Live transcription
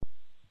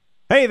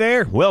Hey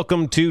there,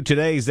 welcome to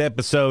today's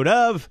episode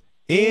of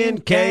In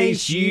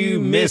Case You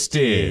Missed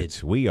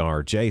It. We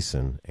are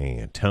Jason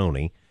and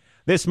Tony.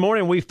 This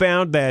morning we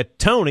found that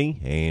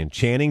Tony and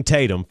Channing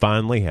Tatum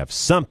finally have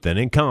something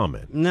in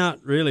common.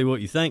 Not really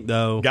what you think,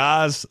 though.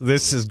 Guys,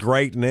 this is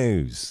great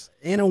news.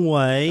 In a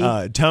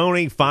way.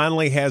 Tony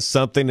finally has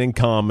something in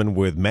common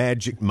with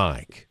Magic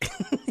Mike.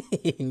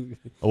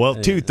 Well,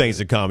 two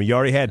things in common. You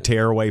already had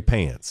tearaway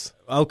pants.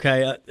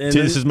 Okay.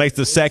 This makes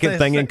the second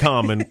thing in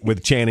common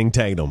with Channing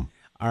Tatum.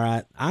 All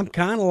right. I'm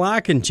kind of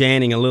liking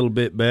Channing a little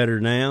bit better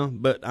now,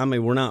 but, I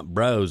mean, we're not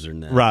bros or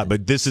nothing. Right,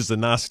 but this is a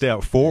nice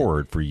step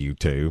forward for you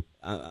two.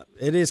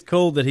 It is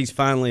cool that he's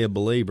finally a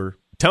believer.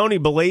 Tony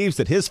believes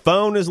that his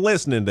phone is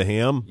listening to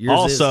him.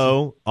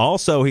 Also,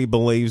 he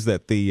believes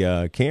that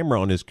the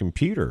camera on his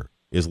computer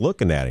is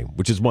looking at him,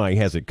 which is why he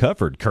has it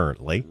covered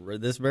currently.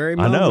 This very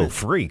moment. I know,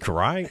 freak,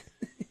 right?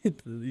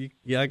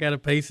 Yeah, I got a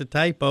piece of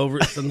tape over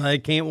it so they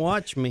can't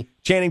watch me.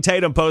 Channing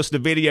Tatum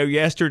posted a video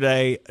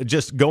yesterday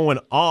just going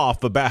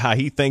off about how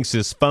he thinks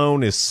his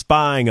phone is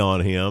spying on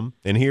him.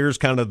 And here's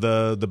kind of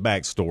the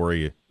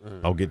backstory.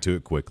 I'll get to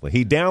it quickly.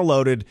 He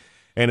downloaded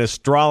an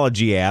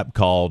astrology app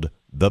called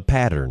The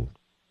Pattern.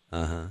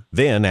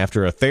 Then,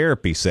 after a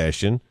therapy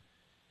session,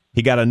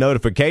 he got a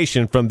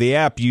notification from the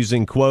app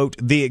using, quote,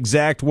 the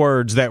exact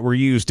words that were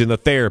used in the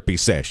therapy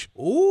session.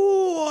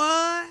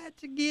 What?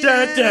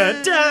 Dun,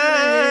 dun,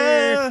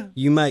 dun.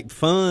 You make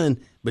fun,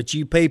 but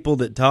you people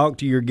that talk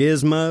to your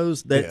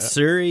gizmos, that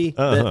Siri,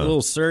 that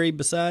little Siri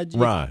beside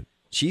you, right?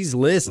 She's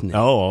listening.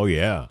 Oh,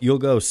 yeah. You'll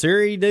go,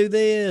 Siri, do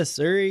this,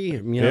 Siri.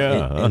 You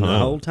know, and the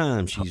whole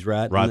time she's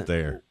right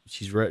there.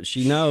 She's right.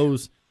 She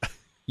knows.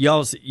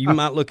 Y'all, you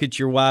might look at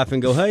your wife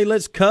and go, "Hey,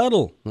 let's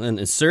cuddle,"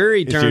 and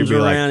Siri turns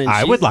around and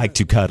I would like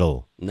to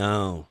cuddle.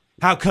 No.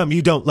 How come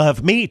you don't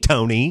love me,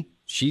 Tony?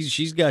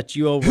 She's got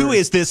you over. Who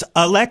is this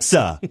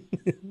Alexa?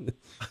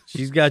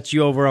 She's got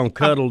you over on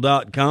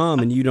cuddle.com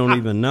and you don't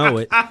even know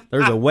it.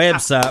 There's a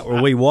website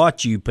where we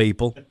watch you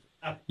people.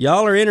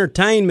 Y'all are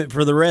entertainment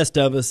for the rest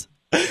of us.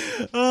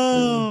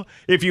 Oh,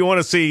 if you want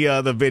to see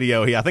the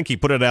video, I think he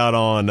put it out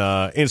on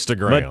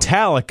Instagram.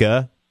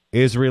 Metallica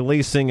is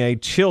releasing a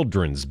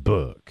children's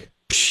book.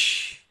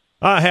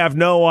 I have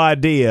no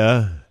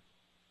idea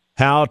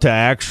how to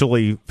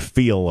actually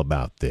feel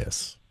about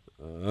this.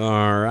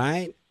 All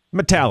right.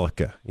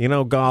 Metallica,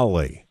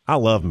 golly, I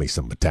love me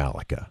some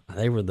Metallica.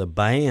 They were the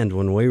band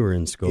when we were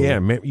in school. Yeah,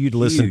 you'd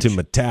listen to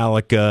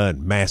Metallica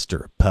and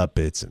Master of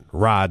Puppets and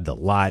Ride the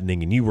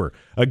Lightning, and you were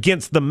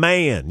against the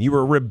man. You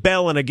were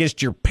rebelling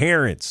against your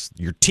parents,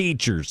 your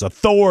teachers,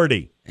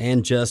 authority.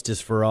 And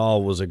Justice for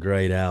All was a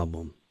great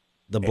album.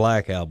 The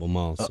Black Album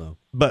also.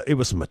 But it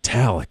was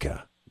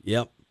Metallica.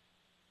 Yep.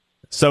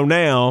 So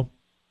now,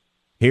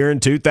 here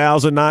in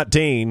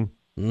 2019,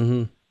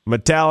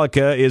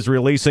 Metallica is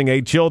releasing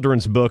a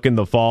children's book in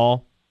the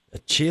fall. A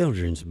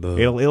children's book.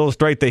 It'll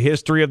illustrate the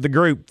history of the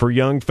group for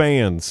young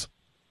fans.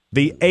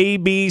 The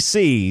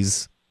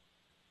ABCs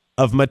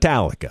of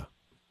Metallica.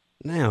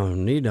 Now,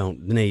 you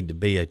don't need to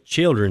be a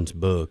children's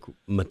book,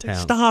 Metallica.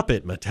 Stop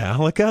it,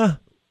 Metallica.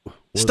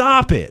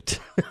 Stop it.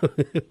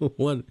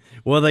 What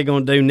are they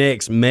going to do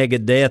next?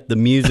 Megadeth, the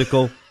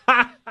musical?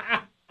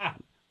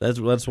 That's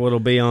what'll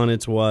be on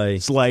its way.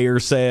 Slayer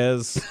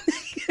says.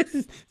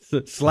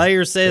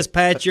 Slayer says,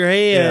 pat your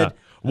head.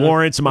 Yeah.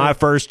 Warrants my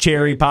first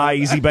cherry pie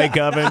easy bake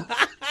oven.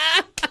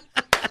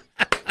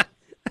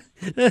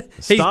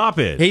 Stop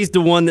it. He's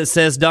the one that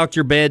says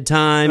Dr.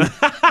 Bedtime.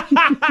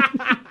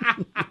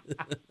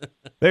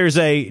 There's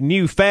a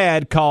new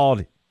fad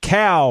called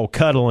cow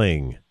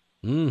cuddling.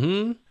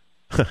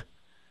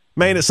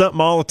 Man, it's something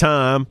all the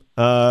time.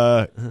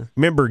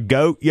 Remember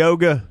goat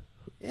yoga?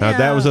 Yeah.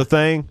 That was a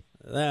thing?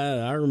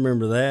 I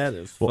remember that.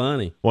 It's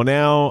funny. Well,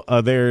 now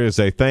there is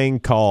a thing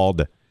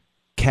called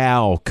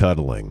cow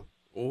cuddling.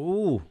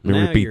 Ooh. Let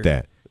me repeat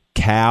that.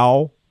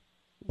 Cow,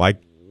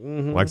 like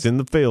it's in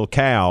the field,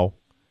 cow,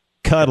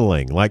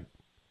 cuddling, like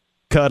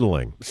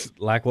cuddling.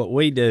 Like what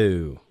we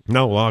do.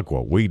 No, like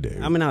what we do.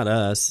 I mean, not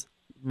us,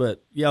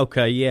 but, cow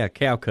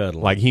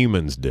cuddling. Like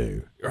humans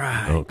do.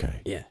 Right.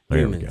 Okay. Yeah, there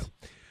humans. we go.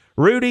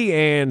 Rudy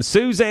and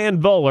Suzanne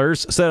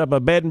Bullers set up a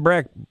bed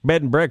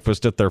and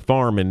breakfast at their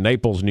farm in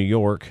Naples, New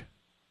York.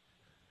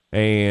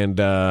 And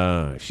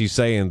she's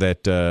saying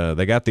that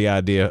they got the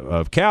idea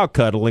of cow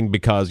cuddling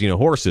because,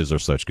 horses are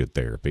such good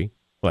therapy.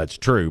 Well, that's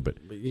true, but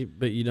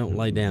you don't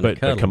lay down and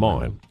cuddle. But come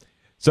on.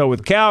 So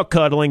with cow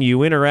cuddling,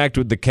 you interact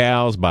with the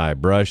cows by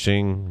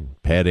brushing,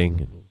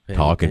 petting,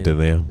 talking to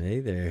them. Hey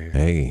there.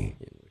 Hey.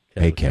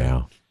 Hey,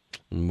 cow.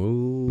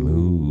 Moo.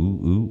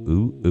 Moo, ooh,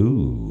 ooh,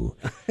 ooh.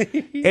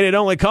 And it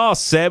only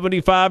costs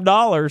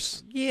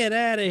 $75. Get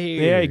out of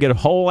here. Yeah, you get a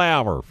whole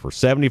hour for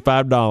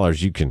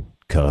 $75. You can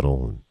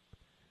cuddle and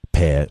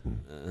pet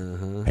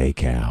and hey,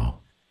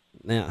 cow.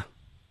 Now,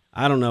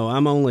 I don't know.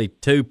 I'm only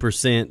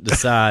 2%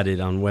 decided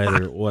on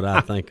what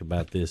I think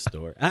about this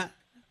story. I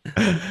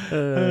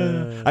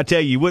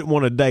tell you wouldn't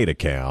want to date a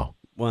cow.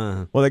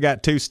 Why? Well, they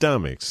got two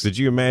stomachs. Did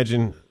you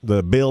imagine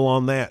the bill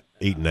on that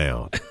eating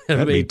out?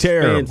 That'd be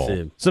terrible.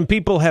 Expensive. Some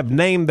people have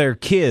named their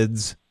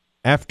kids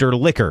after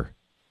liquor.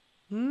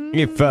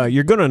 If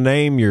you're going to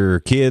name your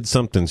kid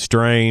something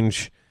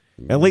strange,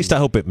 at least I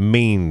hope it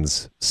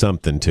means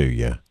something to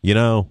you. You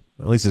know,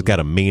 at least it's got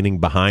a meaning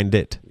behind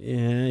it.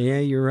 Yeah,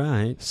 you're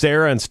right.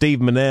 Sarah and Steve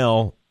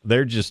Manel,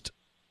 they're just,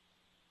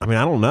 I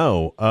don't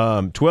know.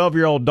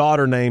 12-year-old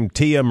daughter named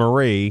Tia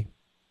Marie,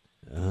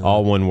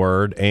 all one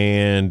word,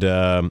 and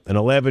an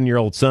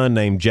 11-year-old son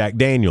named Jack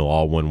Daniel,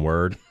 all one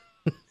word.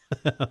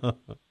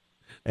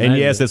 And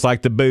yes, it's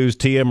like the booze,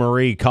 Tia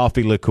Marie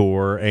coffee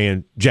liqueur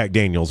and Jack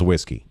Daniel's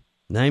whiskey.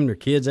 Named their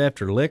kids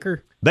after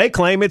liquor? They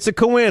claim it's a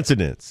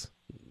coincidence.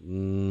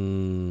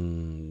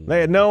 They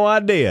had no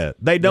idea.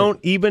 They don't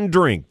even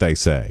drink, they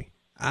say.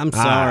 I'm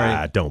sorry.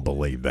 I don't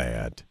believe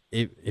that.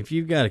 If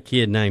you've got a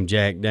kid named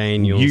Jack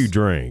Daniels, You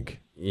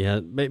drink. yeah,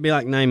 it'd be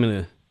like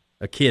naming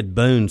a kid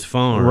Boone's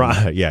Farm.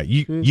 Right, yeah,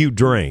 you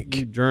drink.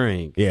 You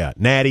drink. Yeah,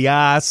 Natty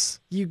Ice.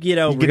 You get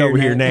over Get here. over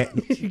here, Nat.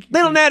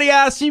 Little Natty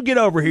Ice, you get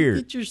over here.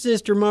 Get your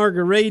sister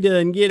Margarita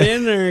and get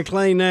in there and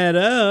clean that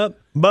up.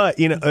 But,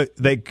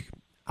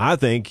 I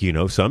think,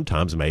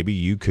 sometimes maybe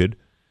you could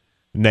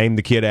name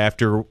the kid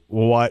after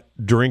what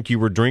drink you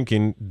were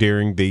drinking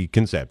during the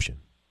conception.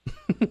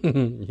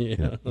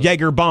 Yeah.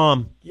 Jaeger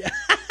Bomb.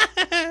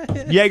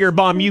 Jaeger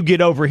Bomb, you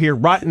get over here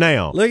right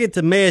now. Look at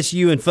the mess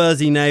you and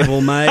Fuzzy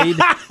Navel made.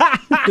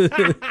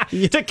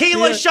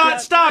 Tequila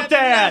shot, stop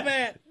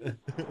that.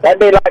 That'd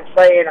be like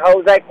saying,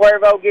 Jose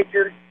Cuervo, get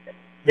your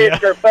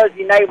sister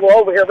Fuzzy Navel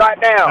over here right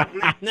now.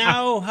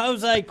 No,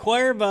 Jose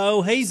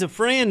Cuervo, he's a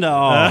friend of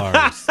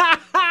ours.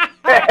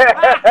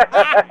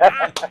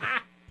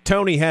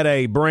 Tony had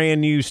a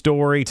brand new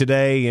story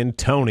today in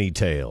Tony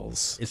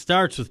Tales. It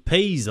starts with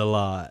peas a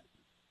lot,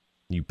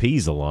 You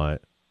peas a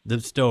lot. the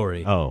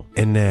story. Oh.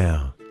 And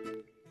now,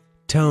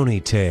 Tony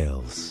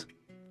Tales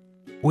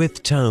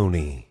with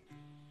Tony.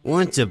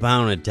 Once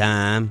upon a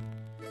time,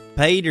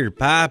 Peter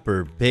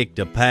Piper picked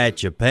a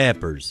patch of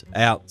peppers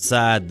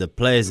outside the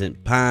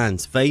Pleasant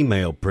Pines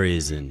female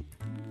prison.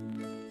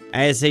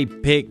 As he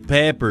picked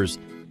peppers,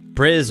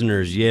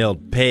 prisoners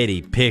yelled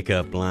petty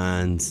pickup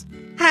lines.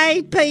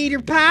 Hey, Peter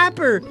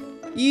Piper,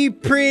 you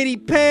pretty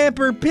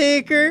pepper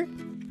picker.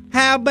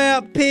 How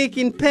about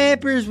picking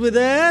peppers with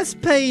us,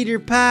 Peter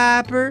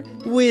Piper?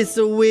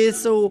 Whistle,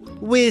 whistle,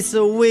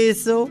 whistle,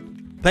 whistle.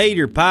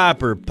 Peter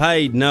Piper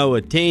paid no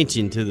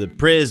attention to the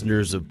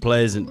prisoners of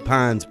Pleasant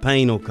Pines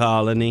Penal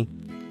Colony.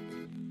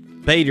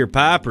 Peter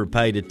Piper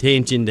paid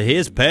attention to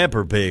his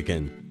pepper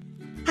picking.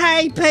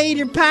 Hey,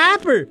 Peter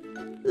Piper,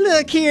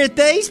 look here at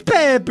these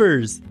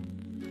peppers.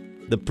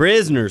 The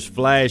prisoners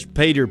flashed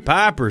Peter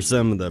Piper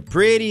some of the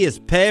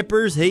prettiest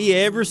peppers he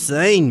ever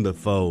seen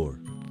before.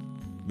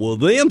 Well,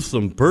 them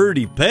some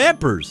pretty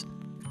peppers.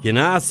 Can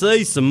I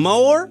see some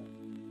more?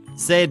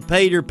 Said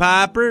Peter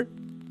Piper.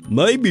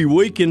 Maybe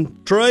we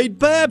can trade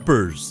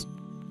peppers.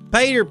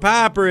 Peter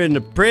Piper and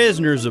the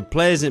prisoners of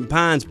Pleasant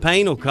Pines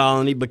Penal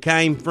Colony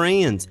became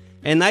friends,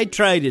 and they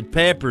traded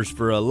peppers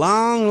for a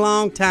long,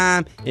 long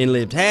time and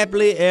lived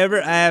happily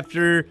ever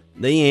after.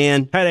 The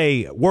end. Had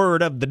a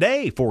word of the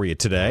day for you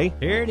today.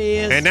 Here it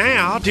is. And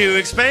now, to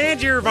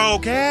expand your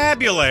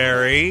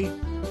vocabulary,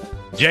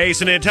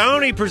 Jason and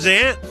Tony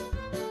present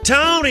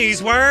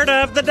Tony's Word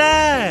of the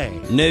Day.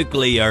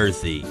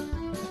 Nuclearthy.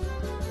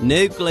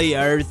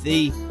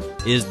 Nuclearthy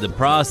is the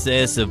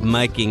process of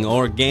making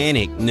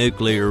organic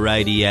nuclear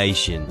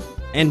radiation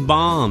and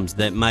bombs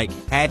that make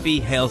happy,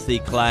 healthy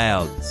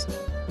clouds.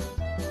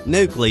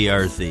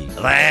 Nuclearthy.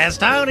 That's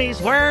Tony's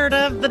Word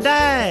of the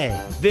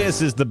Day.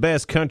 This is the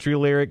best country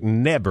lyric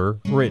never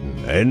written.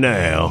 And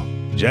now,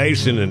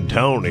 Jason and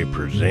Tony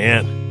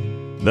present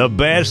the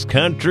best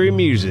country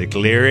music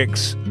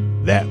lyrics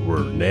that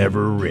were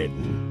never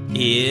written.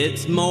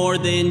 It's more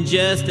than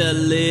just a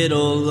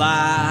little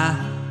lie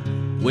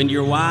when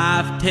your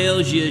wife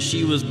tells you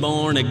she was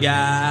born a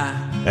guy.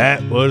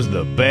 That was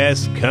the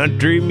best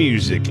country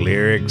music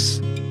lyrics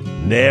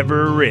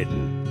never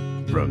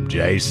written from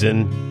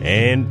Jason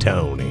and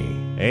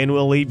Tony. And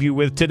we'll leave you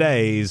with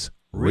today's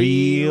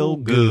Real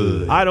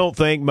Good. I don't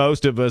think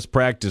most of us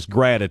practice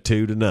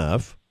gratitude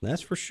enough.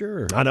 That's for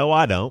sure. I know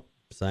I don't.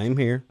 Same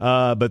here.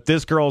 But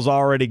this girl's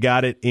already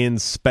got it in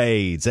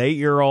spades.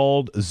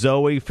 8-year-old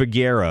Zoe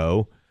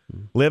Figueroa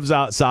lives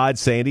outside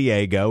San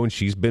Diego, and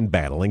she's been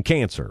battling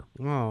cancer.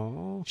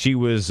 Aww. She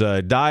was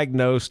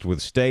diagnosed with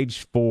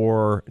stage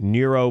 4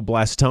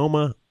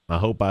 neuroblastoma. I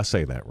hope I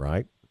say that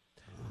right.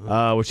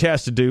 Which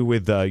has to do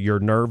with your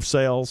nerve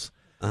cells.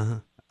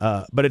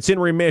 But it's in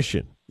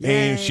remission.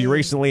 Yay. And she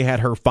recently had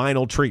her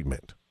final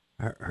treatment.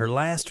 Her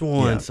last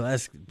one, Yeah. so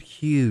that's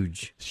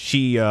huge.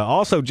 She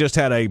also just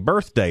had a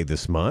birthday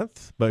this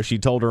month, but she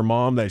told her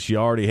mom that she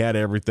already had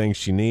everything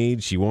she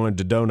needs. She wanted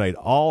to donate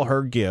all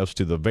her gifts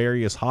to the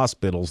various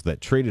hospitals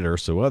that treated her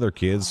so other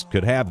kids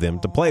could have them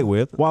to play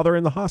with while they're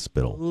in the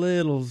hospital.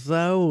 Little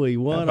Zoe, How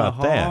what a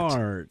about that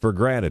heart. for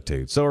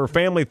gratitude? So her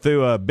family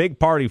threw a big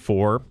party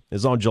for her.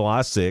 Is on July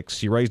 6th.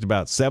 She raised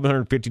about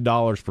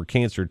 $750 for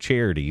cancer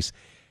charities,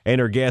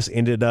 and her guests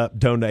ended up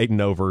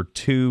donating over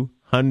 $200,000.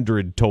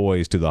 100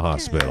 toys to the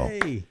hospital.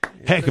 Hey.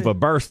 Heck of a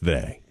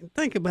birthday.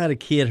 Think about a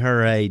kid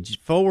her age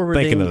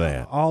forwarding Thinking of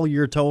that. all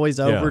your toys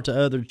over Yeah. to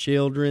other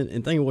children,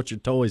 and think of what your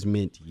toys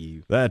meant to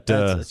you.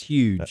 That's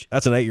huge.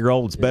 That's an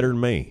 8-year-old that's better than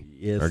me.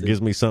 Yes, or it-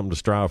 gives me something to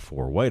strive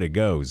for. Way to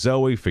go.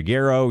 Zoe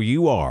Figueroa,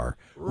 you are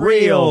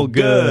Real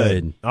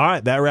good. All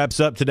right, that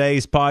wraps up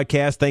today's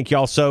podcast. Thank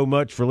y'all so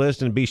much for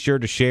listening. Be sure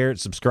to share it,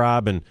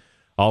 subscribe, and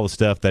all the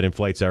stuff that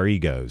inflates our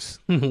egos.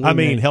 I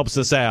mean, helps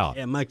us out.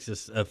 It makes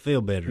us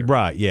feel better.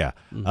 Right, yeah.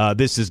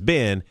 This has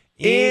been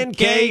In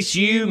Case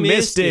You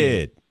Missed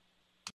It.